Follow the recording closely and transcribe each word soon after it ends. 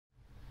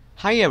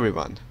Hi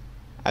everyone,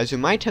 as you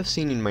might have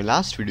seen in my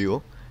last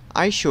video,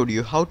 I showed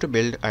you how to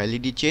build a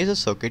LED chaser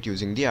circuit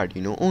using the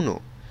Arduino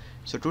Uno.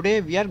 So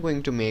today we are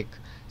going to make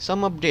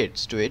some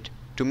updates to it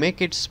to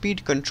make it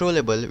speed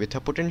controllable with a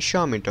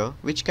potentiometer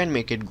which can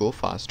make it go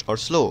fast or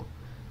slow.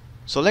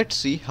 So let's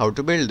see how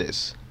to build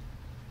this.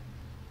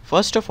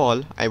 First of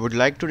all, I would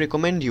like to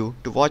recommend you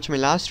to watch my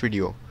last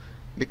video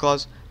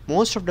because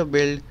most of the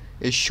build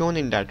is shown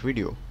in that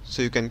video.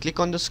 So you can click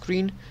on the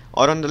screen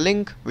or on the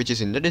link which is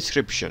in the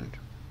description.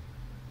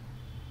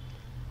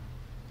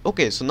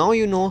 Okay, so now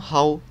you know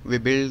how we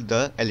build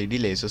the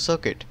LED laser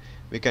circuit.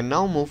 We can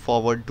now move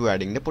forward to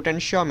adding the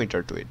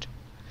potentiometer to it.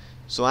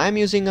 So I am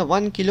using a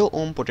 1 kilo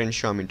ohm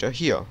potentiometer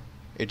here.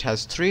 It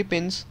has 3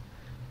 pins,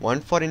 one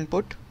for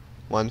input,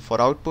 one for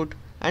output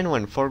and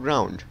one for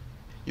ground.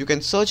 You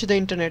can search the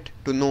internet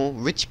to know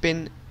which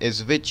pin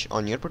is which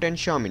on your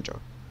potentiometer.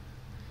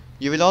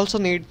 You will also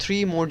need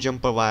 3 more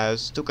jumper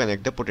wires to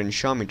connect the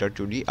potentiometer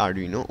to the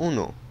Arduino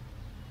Uno.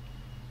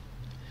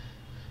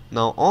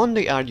 Now on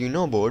the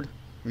Arduino board,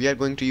 we are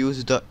going to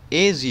use the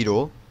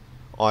A0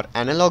 or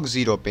analog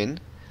 0 pin,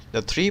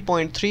 the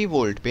 3.3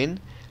 volt pin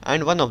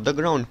and one of the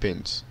ground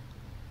pins.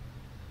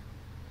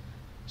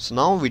 So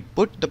now we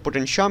put the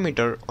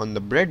potentiometer on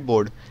the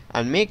breadboard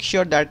and make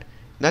sure that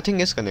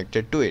nothing is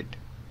connected to it.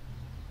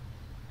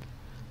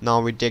 Now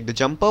we take the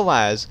jumper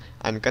wires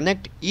and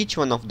connect each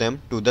one of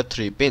them to the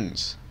 3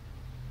 pins.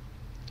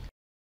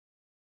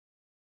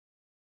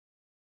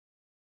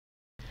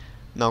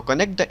 Now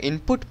connect the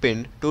input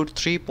pin to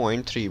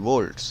 3.3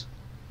 volts.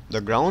 The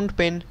ground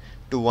pin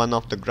to one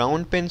of the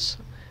ground pins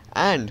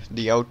and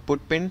the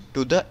output pin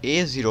to the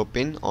A0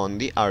 pin on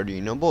the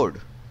Arduino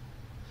board.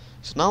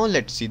 So now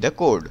let's see the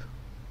code.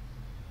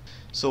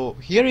 So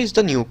here is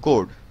the new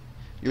code.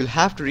 You'll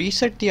have to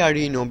reset the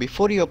Arduino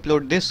before you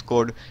upload this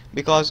code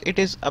because it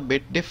is a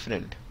bit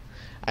different.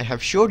 I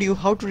have showed you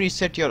how to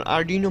reset your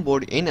Arduino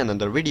board in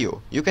another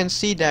video. You can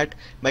see that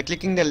by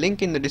clicking the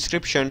link in the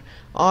description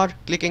or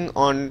clicking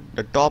on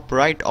the top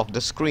right of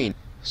the screen.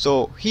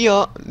 So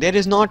here there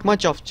is not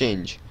much of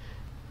change.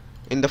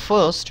 In the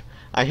first,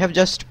 I have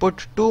just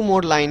put 2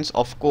 more lines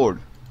of code.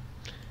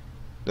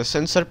 The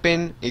sensor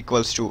pin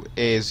equals to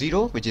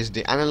A0, which is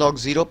the analog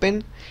 0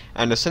 pin,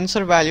 and the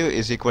sensor value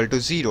is equal to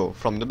 0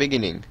 from the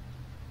beginning.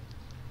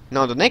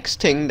 Now the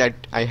next thing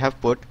that I have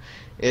put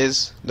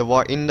is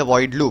in the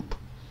void loop.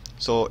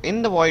 So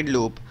in the void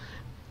loop,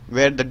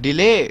 where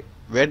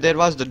there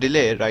was the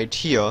delay right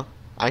here,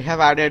 I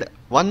have added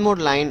one more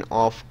line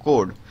of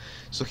code.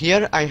 So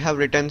here I have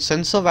written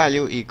sensor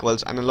value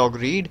equals analog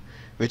read,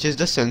 which is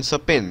the sensor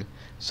pin.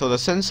 So the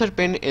sensor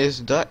pin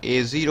is the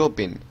A0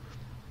 pin.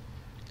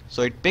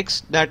 So it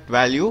picks that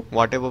value,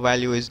 whatever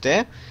value is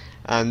there,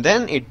 and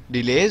then it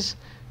delays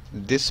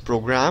this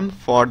program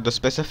for the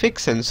specific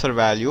sensor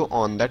value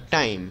on that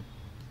time.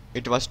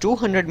 It was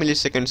 200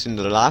 milliseconds in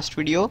the last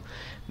video,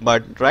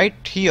 but right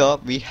here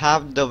we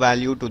have the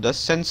value to the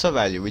sensor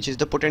value, which is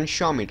the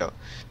potentiometer.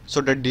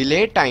 So the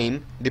delay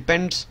time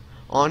depends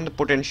on the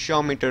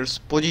potentiometer's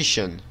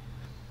position,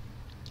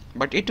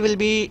 but it will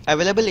be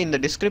available in the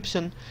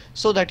description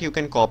so that you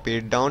can copy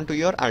it down to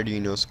your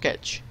Arduino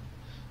sketch.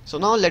 So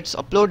now let's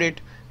upload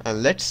it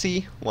and let's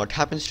see what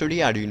happens to the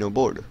Arduino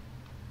board.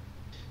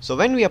 So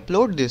when we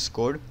upload this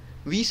code,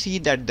 we see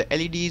that the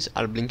LEDs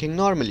are blinking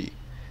normally,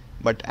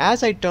 but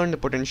as I turn the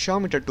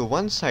potentiometer to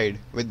one side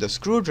with the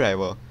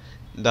screwdriver,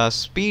 the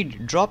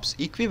speed drops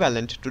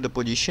equivalent to the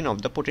position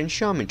of the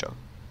potentiometer.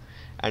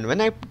 And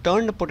when I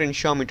turn the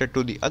potentiometer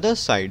to the other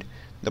side,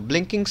 the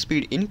blinking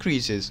speed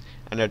increases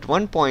and at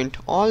one point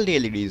all the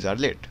LEDs are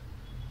lit.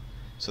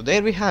 So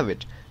there we have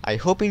it. I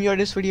hope you enjoyed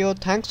this video.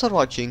 Thanks for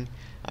watching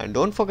and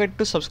don't forget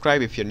to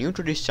subscribe if you're new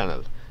to this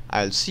channel.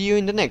 I'll see you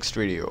in the next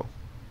video.